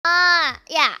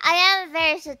Yeah, I am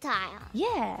versatile.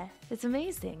 Yeah, it's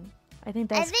amazing. I think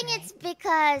that's great. It's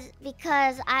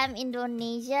because I'm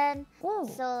Indonesian. Whoa.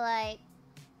 So like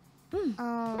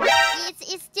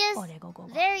it's just go.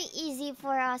 very easy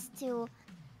for us to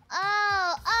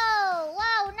wow,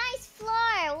 nice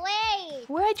floor. Wait.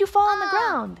 Where'd you fall on the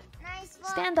ground? Nice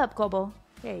floor. Stand up, Kobo.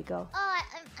 There you go. Oh,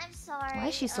 I'm sorry. Why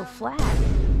is she so flat?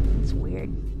 It's weird.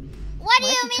 What do Why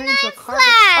you did she mean turn into I'm a carpet?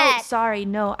 flat? Oh, sorry.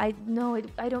 No, I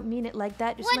don't mean it like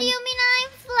that. Just What do you mean I'm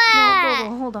No, flat?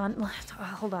 Kobo, hold on.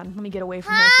 Hold on. Let me get away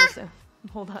from her for a second.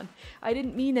 Hold on. I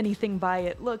didn't mean anything by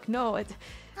it. Look, no, it.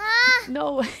 Huh?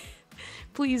 No.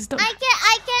 Please don't.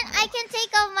 I can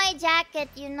take off my jacket,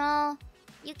 you know.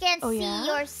 You can see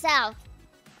yourself.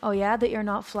 Oh yeah, that you're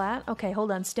not flat? Okay,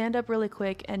 hold on. Stand up really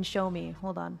quick and show me.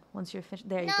 Hold on. Once you're finished.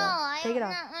 There you go. Take it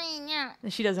off.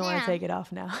 She doesn't want to take it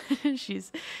off now.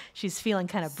 she's feeling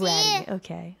kind of bratty.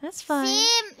 Okay, that's fine.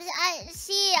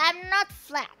 See, I'm not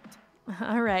flat.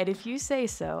 All right, if you say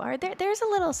so. All right, there's a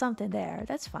little something there.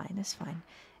 That's fine. That's fine.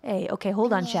 Hey, okay,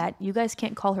 hold on, chat. You guys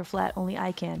can't call her flat. Only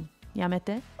I can.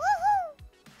 Yamete.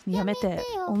 Yamete.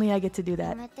 Only I get to do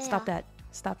that. Stop that.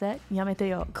 Stop that. Yamete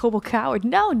yo. Kobo coward.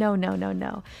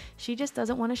 No. She just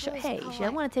doesn't want to show. Hey, she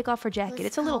doesn't want to take off her jacket.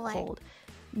 It's a little cold.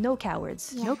 No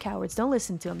cowards. Yeah. No cowards. Don't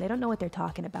listen to them. They don't know what they're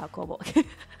talking about, Kobo.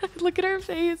 Look at her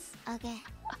face. Okay.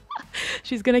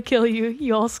 She's gonna kill you.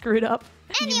 You all screwed up.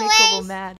 Anyways, you make Kobo mad.